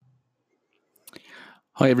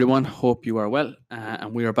Hi everyone, hope you are well,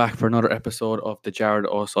 and we are back for another episode of the Jared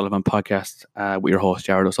O'Sullivan podcast with your host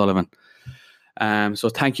Jared O'Sullivan. So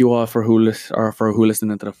thank you all for who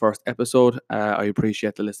listening to the first episode. I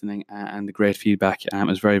appreciate the listening and the great feedback.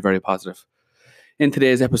 It's very, very positive. In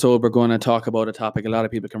today's episode, we're going to talk about a topic a lot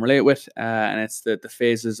of people can relate with, and it's the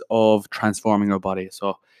phases of transforming your body.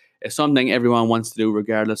 So it's something everyone wants to do,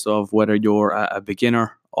 regardless of whether you're a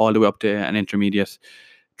beginner all the way up to an intermediate.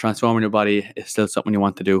 Transforming your body is still something you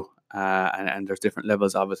want to do, and there's different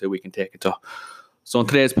levels, obviously, we can take it to. So in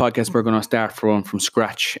today's podcast, we're going to start from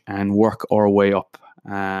scratch and work our way up.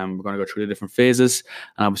 We're going to go through the different phases,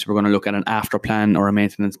 and obviously we're going to look at an after plan or a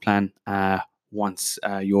maintenance plan once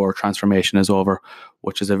your transformation is over,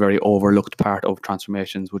 which is a very overlooked part of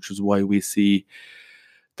transformations, which is why we see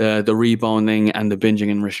the rebounding and the binging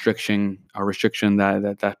and restriction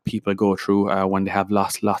that people go through when they have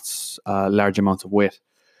lost large amounts of weight.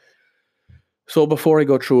 So before I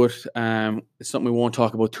go through it, it's something we won't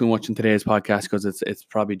talk about too much in today's podcast because it's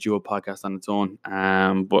probably due a podcast on its own.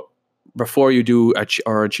 But before you do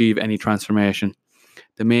achieve any transformation,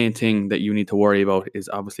 the main thing that you need to worry about is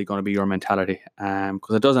obviously going to be your mentality.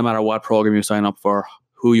 Because it doesn't matter what program you sign up for,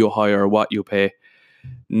 who you hire, what you pay,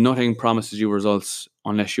 nothing promises you results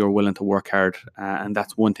unless you're willing to work hard. And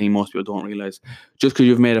that's one thing most people don't realize. Just because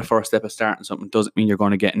you've made a first step of starting something doesn't mean you're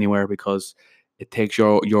going to get anywhere, because it takes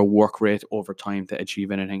your work rate over time to achieve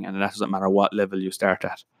anything, and that doesn't matter what level you start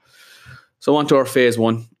at. So on to our phase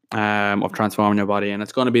one of transforming your body, and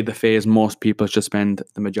it's going to be the phase most people should spend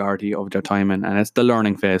the majority of their time in, and it's the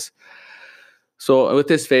learning phase. So with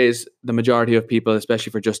this phase, the majority of people,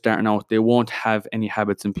 especially for just starting out, they won't have any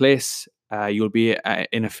habits in place. You'll be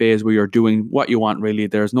in a phase where you're doing what you want, really.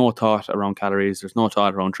 There's no thought around calories. There's no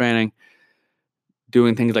thought around training.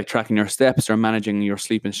 Doing things like tracking your steps or managing your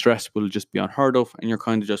sleep and stress will just be unheard of, and you're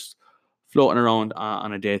kind of just floating around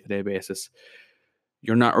on a day-to-day basis.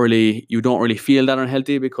 You don't really feel that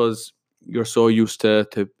unhealthy because you're so used to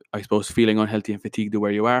I suppose, feeling unhealthy and fatigued to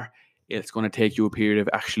where you are. It's going to take you a period of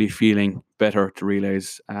actually feeling better to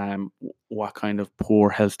realize what kind of poor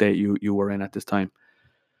health state you were in at this time.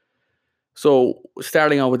 So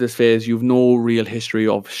starting out with this phase, you've no real history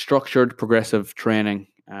of structured progressive training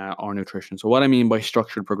or nutrition. So what I mean by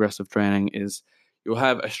structured progressive training is you'll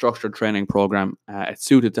have a structured training program. It's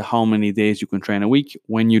suited to how many days you can train a week,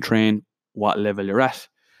 when you train, what level you're at,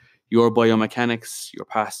 your biomechanics, your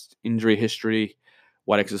past injury history,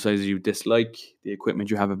 what exercises you dislike, the equipment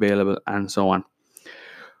you have available, and so on.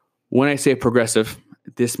 When I say progressive,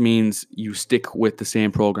 this means you stick with the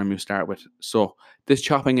same program you start with. So this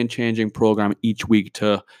chopping and changing program each week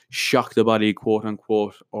to shock the body, quote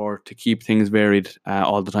unquote, or to keep things varied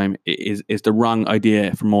all the time is the wrong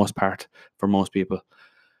idea for most people.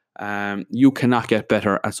 You cannot get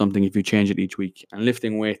better at something if you change it each week. And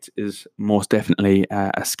lifting weights is most definitely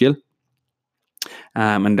a skill.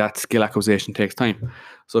 And that skill acquisition takes time.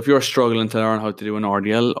 So if you're struggling to learn how to do an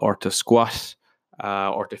RDL or to squat,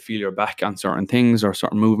 or to feel your back on certain things or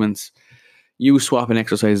certain movements, you swapping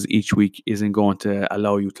exercises each week isn't going to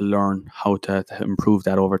allow you to learn how to improve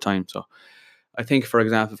that over time. So I think, for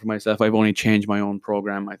example, for myself, I've only changed my own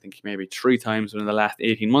program, I think maybe 3 times within the last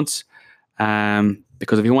 18 months.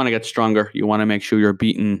 Because if you want to get stronger, you want to make sure you're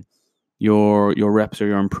beating your reps, or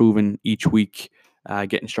you're improving each week,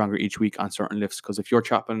 getting stronger each week on certain lifts. Because if you're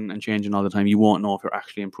chopping and changing all the time, you won't know if you're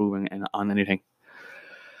actually improving on anything.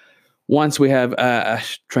 Once we have a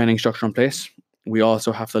training structure in place, we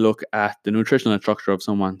also have to look at the nutritional structure of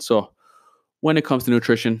someone. So when it comes to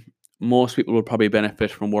nutrition, most people will probably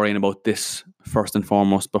benefit from worrying about this first and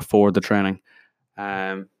foremost before the training.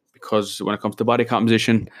 Because when it comes to body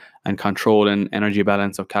composition and control and energy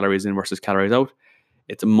balance of calories in versus calories out,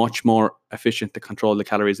 it's much more efficient to control the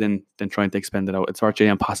calories in than trying to expend it out. It's virtually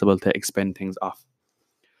impossible to expend things off.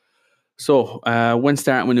 So when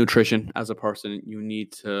starting with nutrition as a person, you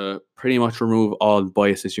need to pretty much remove all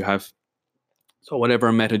biases you have. So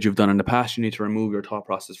whatever method you've done in the past, you need to remove your thought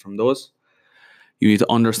process from those. You need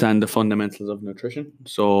to understand the fundamentals of nutrition.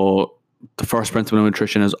 So the first principle of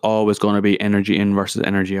nutrition is always going to be energy in versus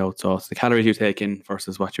energy out. So it's the calories you take in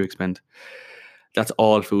versus what you expend. That's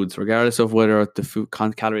all foods, regardless of whether the food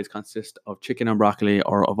calories consist of chicken and broccoli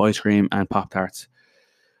or of ice cream and Pop-Tarts.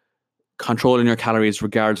 Controlling your calories,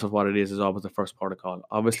 regardless of what it is always the first protocol.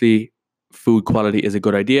 Obviously, food quality is a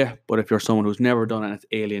good idea, but if you're someone who's never done it and it's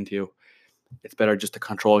alien to you, it's better just to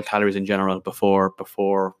control calories in general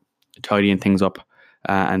before tidying things up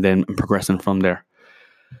and then progressing from there.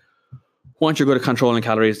 Once you're good at controlling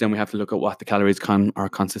calories, then we have to look at what the calories are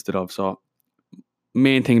consisted of. So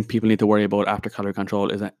main thing people need to worry about after calorie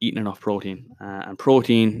control is eating enough protein. And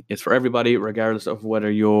protein is for everybody, regardless of whether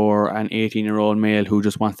you're an 18-year-old male who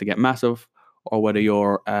just wants to get massive, or whether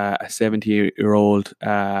you're a 70-year-old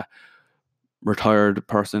retired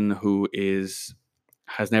person who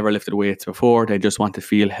has never lifted weights before. They just want to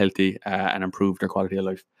feel healthy and improve their quality of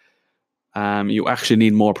life. You actually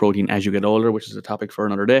need more protein as you get older, which is a topic for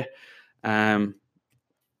another day.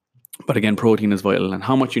 But again, protein is vital, and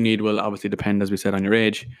how much you need will obviously depend, as we said, on your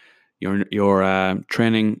age, your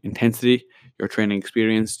training intensity, your training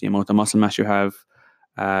experience, the amount of muscle mass you have,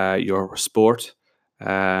 your sport,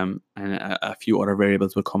 and a few other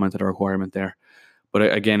variables will come into the requirement there.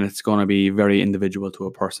 But again, it's going to be very individual to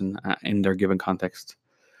a person in their given context.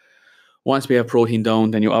 Once we have protein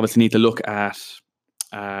down, then you obviously need to look at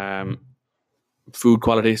food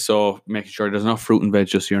quality. So making sure there's enough fruit and veg,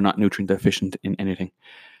 just so you're not nutrient deficient in anything.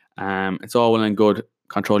 It's all well and good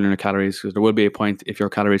controlling your calories, because there will be a point if your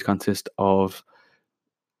calories consist of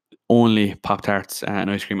only Pop-Tarts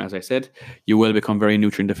and ice cream, as I said, you will become very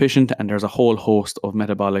nutrient deficient, and there's a whole host of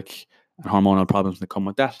metabolic and hormonal problems that come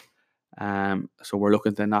with that. So we're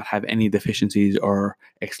looking to not have any deficiencies or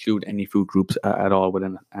exclude any food groups at all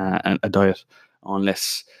within a diet,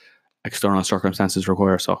 unless external circumstances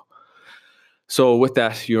require so. So with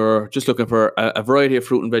that, you're just looking for a variety of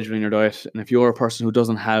fruit and vegetable in your diet. And if you're a person who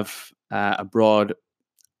doesn't have a broad,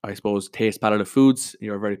 I suppose, taste palette of foods,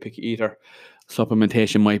 you're a very picky eater,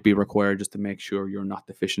 supplementation might be required just to make sure you're not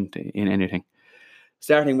deficient in anything.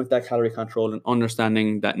 Starting with that calorie control and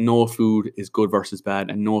understanding that no food is good versus bad,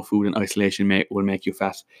 and no food in isolation will make you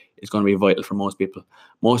fat, is going to be vital for most people.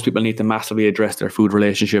 Most people need to massively address their food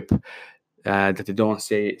relationship, that they don't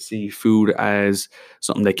see food as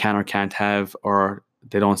something they can or can't have, or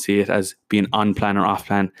they don't see it as being on plan or off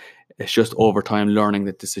plan. It's just over time learning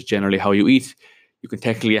that this is generally how you eat. You can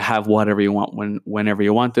technically have whatever you want whenever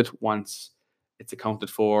you want it. Once it's accounted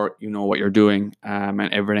for, you know what you're doing, and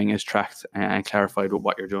everything is tracked and clarified with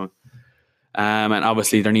what you're doing. And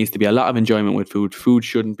obviously there needs to be a lot of enjoyment with food. Food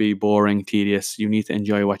shouldn't be boring, tedious. You need to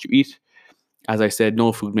enjoy what you eat. As I said,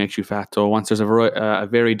 no food makes you fat. So once there's a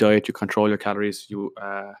varied diet, you control your calories, you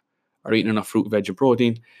are eating enough fruit, veg, and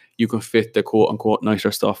protein, you can fit the quote-unquote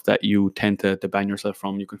nicer stuff that you tend to ban yourself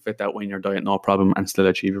from. You can fit that in your diet, no problem, and still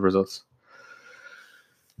achieve your results.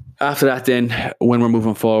 After that, then, when we're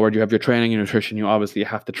moving forward, you have your training and nutrition. You obviously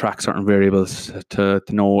have to track certain variables to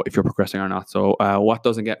know if you're progressing or not. So what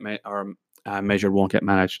doesn't get measured won't get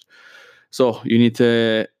managed. So you need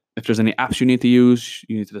to, if there's any apps you need to use,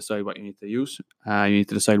 you need to decide what you need to use. You need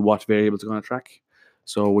to decide what variables you're going to track.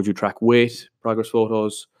 So would you track weight, progress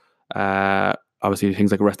photos, obviously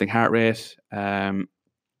things like resting heart rate,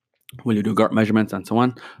 will you do gut measurements, and so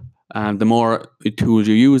on. The more tools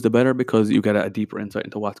you use, the better, because you get a deeper insight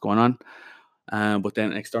into what's going on. But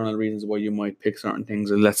then external reasons why you might pick certain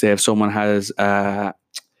things. Let's say if someone has, I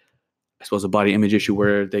suppose, a body image issue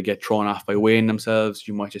where they get thrown off by weighing themselves,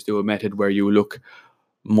 you might just do a method where you look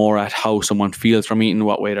more at how someone feels from eating,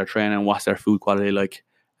 what way they're training, what's their food quality like,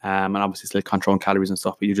 and obviously still controlling calories and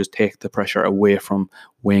stuff, but you just take the pressure away from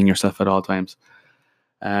weighing yourself at all times.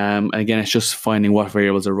 And again, it's just finding what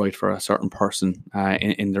variables are right for a certain person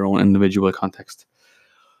in their own individual context.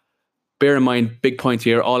 Bear in mind, big point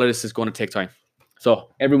here, all of this is going to take time. So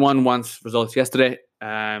everyone wants results yesterday.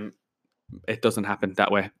 It doesn't happen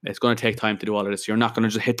that way. It's going to take time to do all of this. You're not going to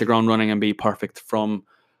just hit the ground running and be perfect from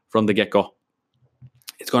the get-go.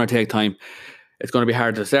 It's going to take time. It's going to be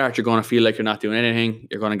hard to start. You're going to feel like you're not doing anything.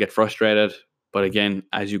 You're going to get frustrated. But again,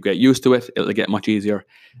 as you get used to it, it'll get much easier.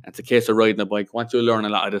 It's a case of riding a bike. Once you learn a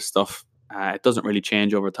lot of this stuff, it doesn't really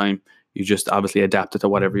change over time. You just obviously adapt it to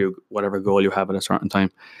whatever goal you have at a certain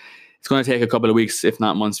time. It's going to take a couple of weeks, if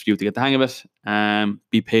not months, for you to get the hang of it.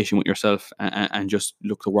 Be patient with yourself and just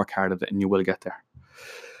look to work hard at it, and you will get there.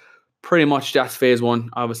 Pretty much that's phase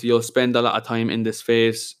one. Obviously, you'll spend a lot of time in this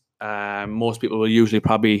phase. Most people will usually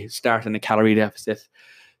probably start in a calorie deficit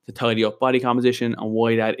to tidy up body composition, and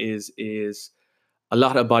why that is a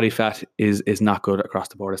lot of body fat is not good across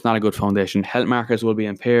the board. It's not a good foundation. Health markers will be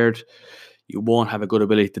impaired. You won't have a good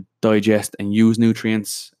ability to digest and use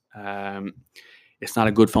nutrients. It's not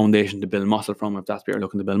a good foundation to build muscle from, if that's what you're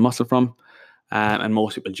looking to build muscle from. And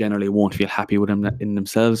most people generally won't feel happy with them in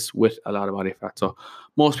themselves with a lot of body fat. So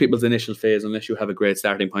most people's initial phase, unless you have a great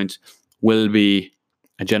starting point, will be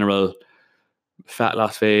a general fat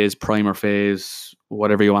loss phase, primer phase,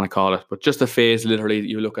 whatever you want to call it. But just a phase, literally,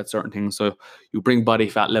 you look at certain things. So you bring body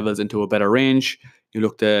fat levels into a better range. You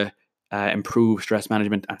look to improve stress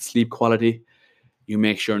management and sleep quality. You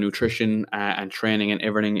make sure nutrition and training and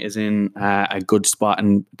everything is in a good spot,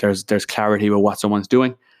 and there's clarity with what someone's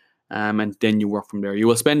doing. and then you work from there. You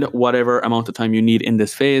will spend whatever amount of time you need in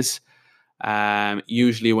this phase.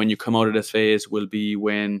 Usually when you come out of this phase will be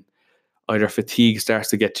when either fatigue starts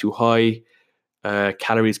to get too high,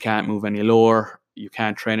 calories can't move any lower, you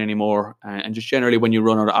can't train anymore, and just generally when you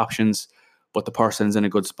run out of options, but the person's in a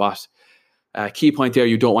good spot. Key point there,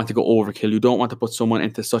 you don't want to go overkill. You don't want to put someone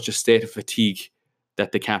into such a state of fatigue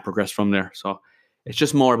that they can't progress from there. So it's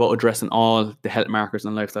just more about addressing all the health markers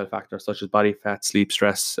and lifestyle factors such as body fat, sleep,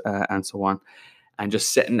 stress, and so on, and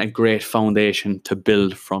just setting a great foundation to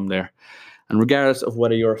build from there. And regardless of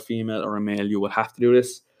whether you're a female or a male, you will have to do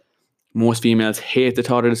this. Most females hate the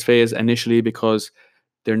thought of this phase initially because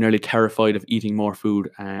they're nearly terrified of eating more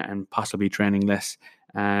food and possibly training less.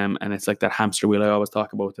 And it's like that hamster wheel I always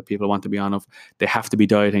talk about that people want to be on of. They have to be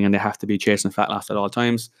dieting and they have to be chasing fat loss at all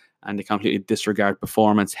times. And they completely disregard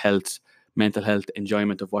performance, health, mental health,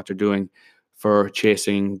 enjoyment of what they're doing for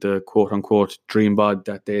chasing the quote unquote dream bod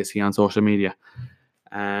that they see on social media.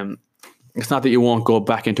 It's not that you won't go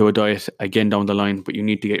back into a diet again down the line, but you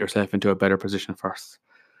need to get yourself into a better position first.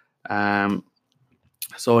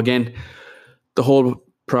 So again, the whole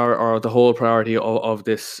priority of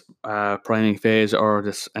this priming phase or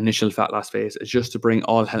this initial fat loss phase is just to bring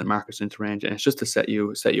all health markers into range, and it's just to set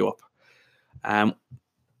you up.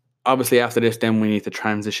 Obviously, after this, then we need to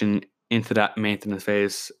transition into that maintenance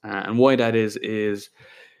phase, and why that is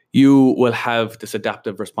you will have this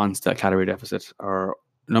adaptive response to a calorie deficit, or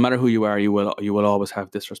no matter who you are, you will always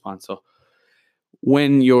have this response. So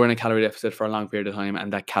when you're in a calorie deficit for a long period of time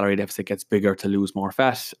and that calorie deficit gets bigger to lose more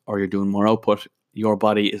fat, or you're doing more output, your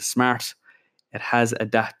body is smart. It has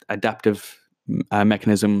adaptive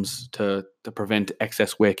mechanisms to prevent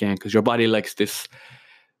excess weight gain, because your body likes this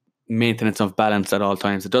maintenance of balance at all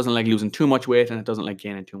times. It doesn't like losing too much weight and it doesn't like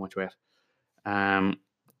gaining too much weight.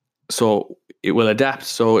 So it will adapt.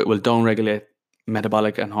 So it will downregulate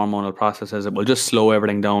metabolic and hormonal processes. It will just slow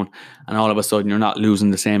everything down, and all of a sudden you're not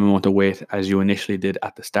losing the same amount of weight as you initially did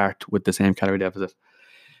at the start with the same calorie deficit.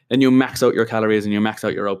 Then you max out your calories and you max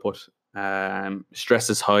out your output. Stress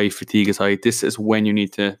is high, fatigue is high. This is when you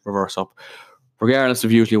need to reverse up. Regardless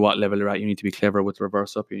of usually what level you're at, you need to be clever with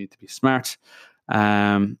reverse up. You need to be smart.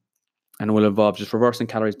 And it will involve just reversing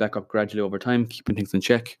calories back up gradually over time, keeping things in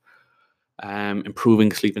check,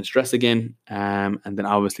 improving sleep and stress again. And then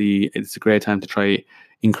obviously it's a great time to try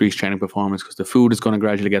increase training performance, because the food is going to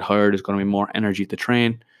gradually get higher. There's going to be more energy to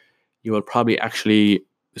train. You will probably actually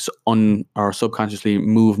or subconsciously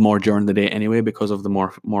move more during the day anyway because of the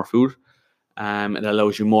more food. It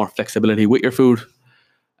allows you more flexibility with your food.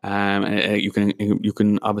 You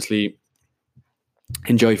can obviously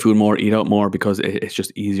enjoy food more, eat out more, because it's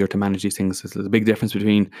just easier to manage these things. There's a big difference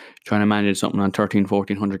between trying to manage something on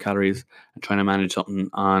 1,1400 calories and trying to manage something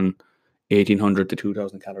on 1,800 to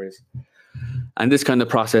 2,000 calories. And this kind of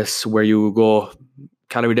process where you go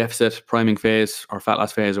calorie deficit, priming phase, or fat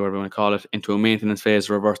loss phase, or whatever you want to call it, into a maintenance phase,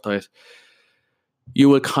 reverse diet, you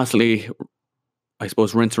will constantly, I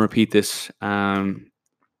suppose, rinse and repeat this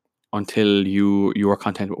until you are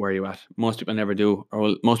content with where you're at. Most people never do,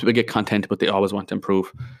 or most people get content, but they always want to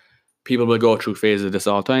improve. People will go through phases of this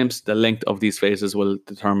all times. The length of these phases will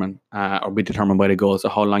determine or be determined by the goals. So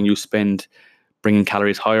how long you spend bringing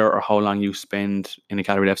calories higher or how long you spend in a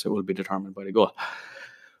calorie deficit will be determined by the goal.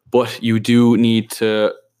 But you do need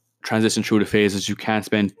to transition through the phases. You can't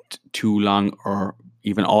spend too long or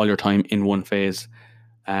even all your time in one phase.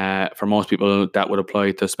 For most people, that would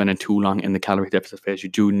apply to spending too long in the calorie deficit phase. You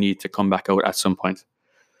do need to come back out at some point.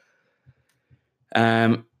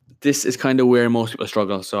 This is kind of where most people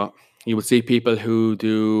struggle. So you would see people who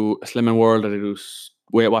do a Slimming World, or they do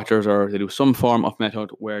Weight Watchers, or they do some form of method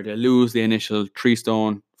where they lose the initial 3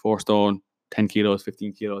 stone, 4 stone, 10 kilos,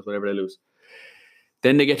 15 kilos, whatever they lose.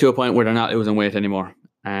 Then they get to a point where they're not losing weight anymore,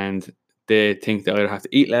 and they think they either have to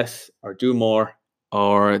eat less or do more,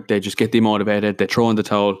 or they just get demotivated, they throw in the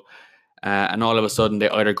towel, and all of a sudden they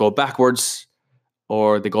either go backwards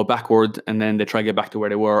or they go backward, and then they try to get back to where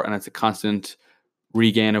they were, and it's a constant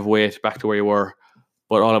regain of weight back to where you were.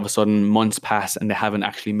 But all of a sudden months pass and they haven't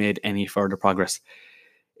actually made any further progress.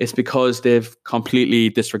 It's because they've completely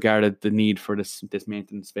disregarded the need for this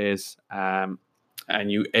maintenance phase. And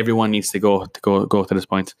everyone needs to go to this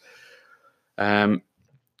point.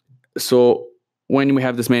 So when we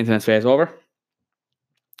have this maintenance phase over,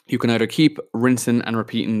 you can either keep rinsing and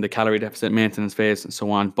repeating the calorie deficit, maintenance phase, and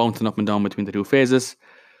so on, bouncing up and down between the two phases.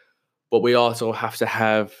 But we also have to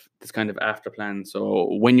have this kind of after plan.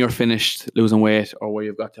 So when you're finished losing weight, or where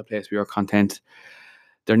you've got to a place where you're content,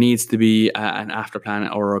 there needs to be an after plan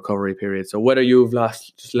or a recovery period. So whether you've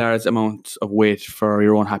lost just large amounts of weight for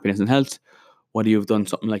your own happiness and health, whether you've done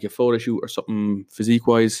something like a photo shoot or something physique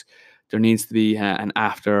wise, there needs to be an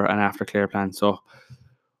aftercare plan. So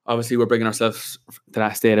obviously we're bringing ourselves to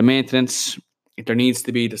that state of maintenance. There needs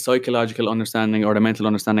to be the psychological understanding or the mental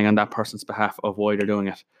understanding on that person's behalf of why they're doing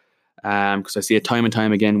it. Because I see it time and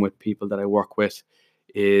time again with people that I work with,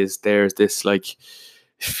 is there's this like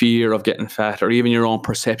fear of getting fat, or even your own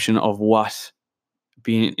perception of what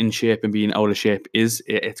being in shape and being out of shape is.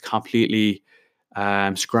 It's completely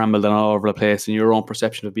scrambled and all over the place, and your own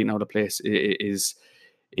perception of being out of place is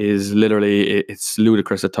literally, it's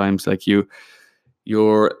ludicrous at times. Like you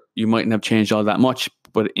mightn't have changed all that much,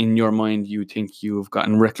 but in your mind you think you've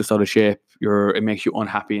gotten reckless out of shape. It makes you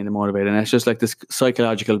unhappy and demotivated, and it's just like this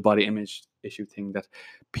psychological body image issue thing that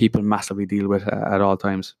people massively deal with at all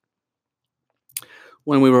times.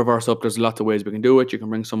 When we reverse up, there's lots of ways we can do it. You can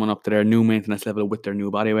bring someone up to their new maintenance level with their new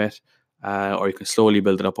body weight, or you can slowly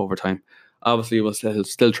build it up over time. Obviously, we'll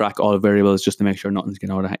still track all variables just to make sure nothing's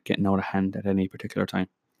getting out of hand at any particular time.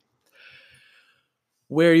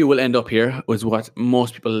 Where you will end up here is what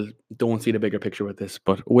most people don't see the bigger picture with this,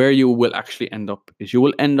 but where you will actually end up is you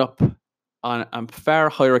will end up on a far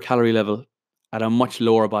higher calorie level at a much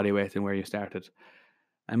lower body weight than where you started.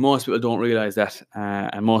 And most people don't realize that.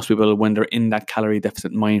 And most people, when they're in that calorie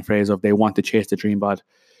deficit mind phrase of they want to chase the dream bod,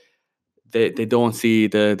 they don't see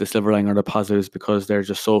the silver lining or the positives, because they're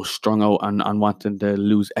just so strung out on wanting to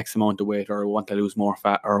lose X amount of weight, or want to lose more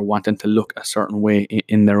fat, or wanting to look a certain way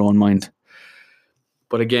in their own mind.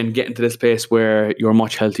 But again, getting to this place where you're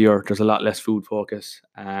much healthier, there's a lot less food focus,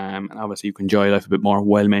 and obviously you can enjoy life a bit more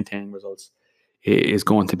while maintaining results, is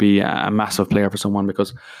going to be a massive player for someone,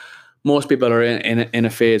 because most people are in a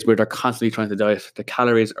phase where they're constantly trying to diet. The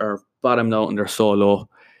calories are bottomed out and they're so low.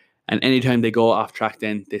 And anytime they go off track,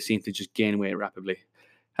 then they seem to just gain weight rapidly.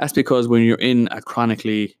 That's because when you're in a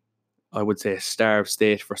chronically, I would say, starved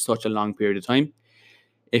state for such a long period of time,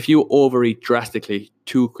 if you overeat drastically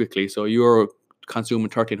too quickly, so you're consuming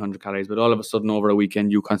 1,300 calories, but all of a sudden over a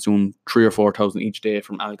weekend you consume 3,000 or 4,000 each day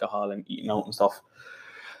from alcohol and eating out and stuff,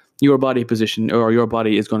 your body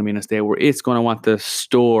is going to be in a state where it's going to want to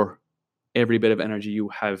store every bit of energy you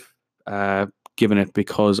have given it,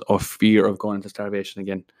 because of fear of going into starvation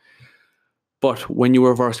again. But when you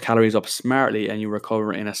reverse calories up smartly and you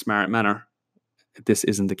recover in a smart manner, this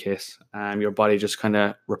isn't the case. Your body just kind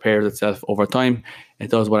of repairs itself over time.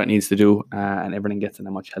 It does what it needs to do, and everything gets in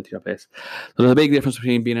a much healthier place. So there's a big difference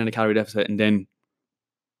between being in a calorie deficit and then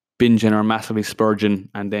binging or massively splurging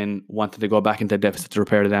and then wanting to go back into deficit to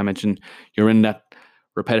repair the damage. And you're in that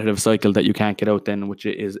repetitive cycle that you can't get out then, which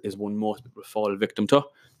is one most people fall victim to.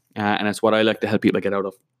 And it's what I like to help people get out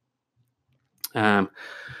of.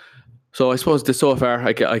 So I suppose so far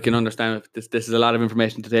I can understand if this is a lot of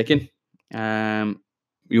information to take in.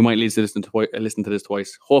 You might need to listen to this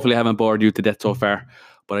twice. Hopefully I haven't bored you to death so far,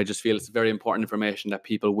 but I just feel it's very important information that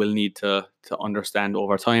people will need to understand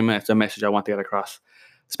over time. It's a message I want to get across,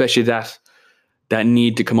 especially that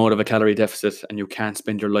need to come out of a calorie deficit, and you can't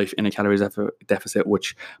spend your life in a calorie deficit,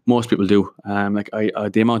 which most people do.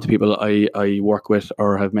 The amount of people I work with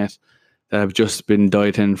or have met that have just been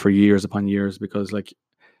dieting for years upon years, because like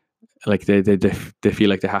they feel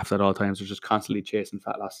like they have to at all times. They're just constantly chasing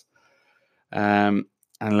fat loss. And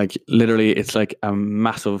like literally it's like a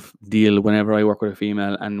massive deal whenever I work with a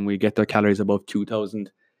female and we get their calories above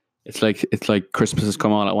 2,000. It's like Christmas has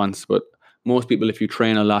come all at once. But most people, if you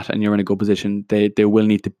train a lot and you're in a good position, they will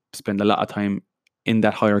need to spend a lot of time in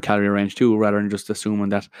that higher calorie range too, rather than just assuming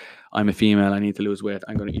that I'm a female, I need to lose weight,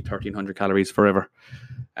 I'm going to eat 1,300 calories forever.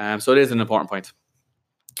 So it is an important point.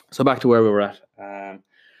 So back to where we were at.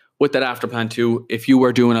 With that after plan too, if you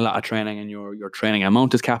were doing a lot of training and your training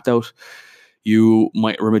amount is capped out, you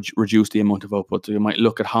might reduce the amount of output. So you might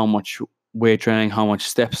look at how much weight training, how much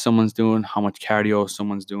steps someone's doing, how much cardio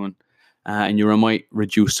someone's doing, and you might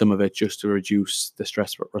reduce some of it just to reduce the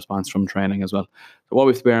stress response from training as well. So what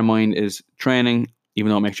we have to bear in mind is training,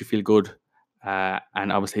 even though it makes you feel good,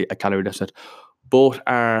 and obviously a calorie deficit, both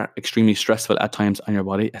are extremely stressful at times on your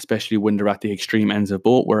body, especially when they're at the extreme ends of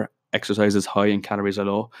both, where exercise is high and calories are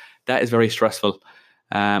low. That is very stressful,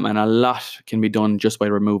 and a lot can be done just by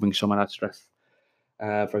removing some of that stress.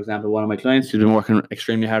 For example, one of my clients who's been working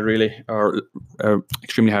extremely hard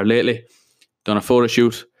lately, done a photo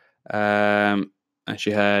shoot, and she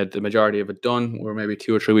had the majority of it done. We're maybe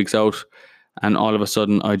 2 or 3 weeks out, and all of a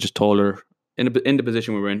sudden I just told her, in the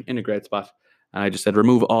position we were in a great spot, and I just said,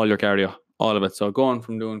 remove all your cardio, all of it. So going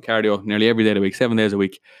from doing cardio nearly every day of the week, 7 days a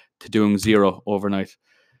week, to doing zero overnight.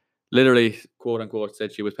 Literally, quote unquote,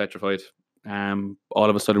 said she was petrified. All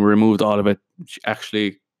of a sudden we removed all of it. She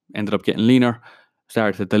actually ended up getting leaner,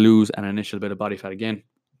 started to lose an initial bit of body fat again.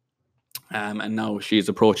 And now she's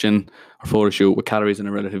approaching her photo shoot with calories in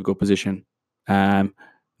a relatively good position.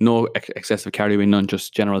 No excessive cardio, none,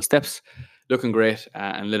 just general steps. Looking great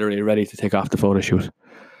and literally ready to take off the photo shoot.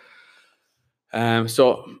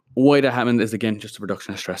 So why that happened is, again, just a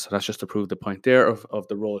reduction of stress. So that's just to prove the point there of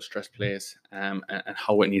the role stress plays and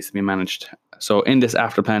how it needs to be managed. So in this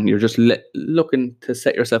after plan, you're just looking to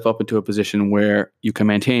set yourself up into a position where you can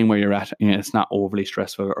maintain where you're at. And it's not overly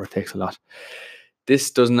stressful or takes a lot.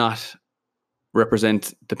 This does not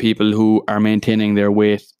represent the people who are maintaining their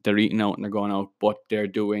weight, they're eating out and they're going out, but they're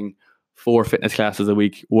doing 4 fitness classes a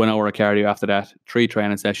week, 1 hour of cardio after that, 3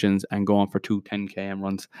 training sessions, and going for 2 10 km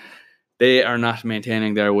runs. They are not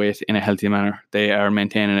maintaining their weight in a healthy manner. They are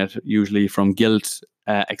maintaining it usually from guilt,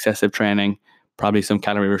 excessive training, probably some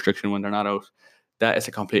calorie restriction when they're not out. That is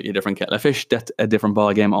a completely different kettle of fish. That's a different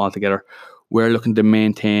ball game altogether. We're looking to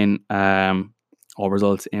maintain our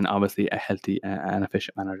results in obviously a healthy and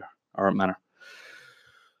efficient manner.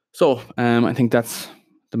 So I think that's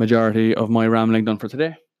the majority of my rambling done for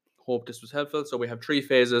today. Hope this was helpful. So we have 3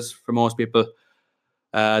 phases for most people.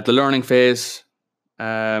 The learning phase,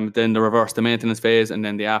 then the reverse, the maintenance phase, and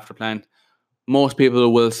then the after plan. Most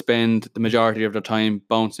people will spend the majority of their time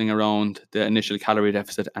bouncing around the initial calorie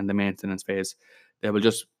deficit and the maintenance phase. They will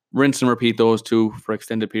just rinse and repeat those 2 for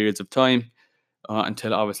extended periods of time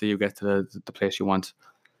until obviously you get to the place you want.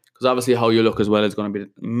 Because obviously how you look as well is going to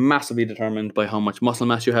be massively determined by how much muscle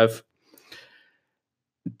mass you have.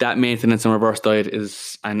 That maintenance and reverse diet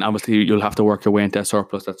is, and obviously you'll have to work your way into a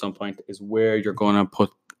surplus at some point, is where you're going to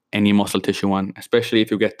put any muscle tissue on, especially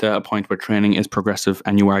if you get to a point where training is progressive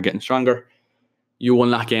and you are getting stronger. You will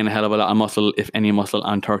not gain a hell of a lot of muscle, if any muscle,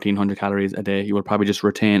 on 1,300 calories a day. You will probably just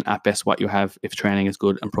retain at best what you have if training is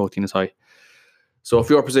good and protein is high. So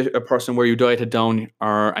if you're a person where you dieted down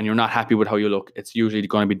and you're not happy with how you look, it's usually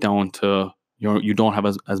going to be down to you don't have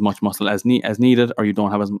as much muscle as needed, or you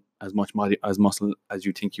don't have as much muscle as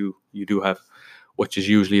you think you do have, which is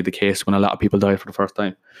usually the case when a lot of people diet for the first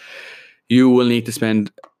time. You will need to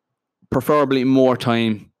spend preferably more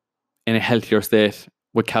time in a healthier state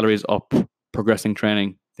with calories up, progressing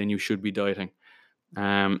training, than you should be dieting.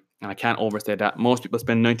 And I can't overstate that. Most people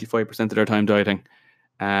spend 95% of their time dieting.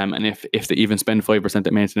 And if they even spend 5%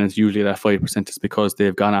 at maintenance, usually that 5% is because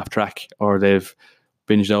they've gone off track, or they've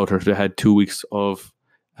binged out, or they had 2 weeks of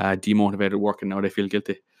demotivated work and now they feel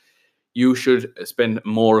guilty. You should spend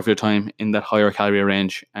more of your time in that higher calorie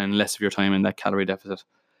range and less of your time in that calorie deficit.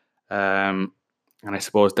 And I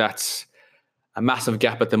suppose that's a massive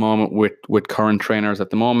gap at the moment with current trainers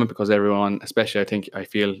at the moment, because everyone, especially I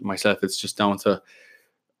feel myself, it's just down to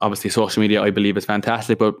obviously social media. I believe is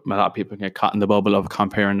fantastic, but a lot of people get caught in the bubble of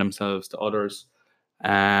comparing themselves to others.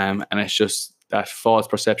 And it's just that false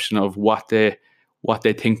perception of what they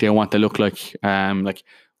think they want to look like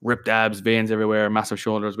ripped abs, veins everywhere, massive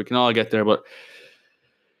shoulders. We can all get there, but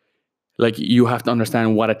like, you have to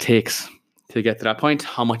understand what it takes to get to that point,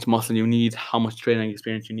 how much muscle you need, how much training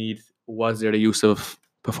experience you need. Was there the use of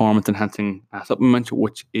performance enhancing supplement,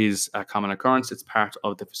 which is a common occurrence? It's part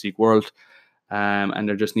of the physique world. And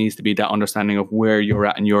there just needs to be that understanding of where you're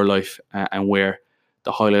at in your life and where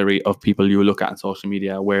the highlight of people you look at on social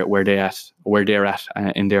media, where they're at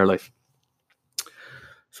in their life.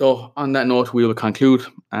 So on that note, we will conclude.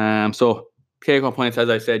 So take home points, as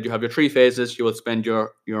I said, you have your 3 phases. You will spend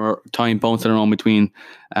your time bouncing around between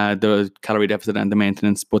the calorie deficit and the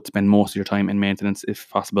maintenance, but spend most of your time in maintenance if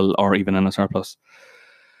possible, or even in a surplus.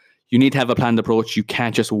 You need to have a planned approach. You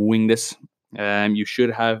can't just wing this. You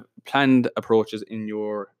should have planned approaches in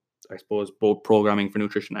your, I suppose, both programming for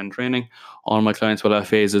nutrition and training. All my clients will have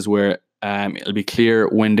phases where it'll be clear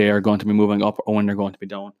when they are going to be moving up or when they're going to be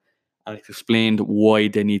down. And it's explained why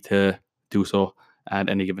they need to do so at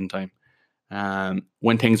any given time.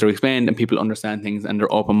 When things are explained and people understand things and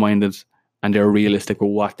they're open-minded and they're realistic with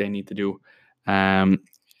what they need to do,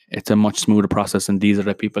 it's a much smoother process, and these are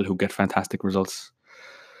the people who get fantastic results.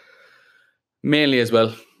 Mainly as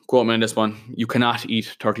well, quote me on this one, you cannot eat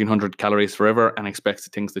 1,300 calories forever and expect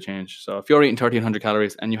things to change. So if you're eating 1,300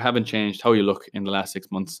 calories and you haven't changed how you look in the last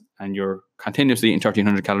 6 months, and you're continuously eating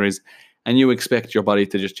 1,300 calories and you expect your body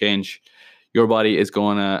to just change, your body is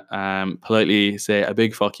going to politely say a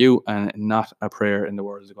big fuck you, and not a prayer in the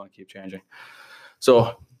world is going to keep changing.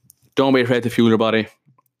 So don't be afraid to fuel your body.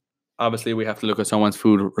 Obviously, we have to look at someone's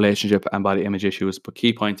food relationship and body image issues, but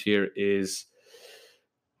key point here is,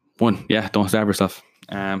 1, don't starve yourself.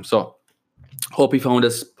 So hope you found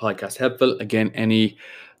this podcast helpful. Again, any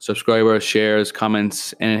subscribers, shares,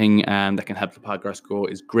 comments, anything that can help the podcast grow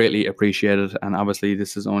is greatly appreciated. And obviously,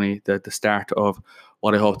 this is only the start of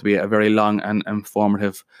what I hope to be a very long and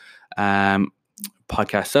informative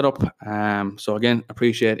podcast setup. So again,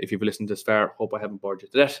 appreciate if you've listened this far. Hope I haven't bored you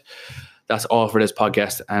to death. That's all for this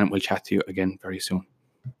podcast, and we'll chat to you again very soon.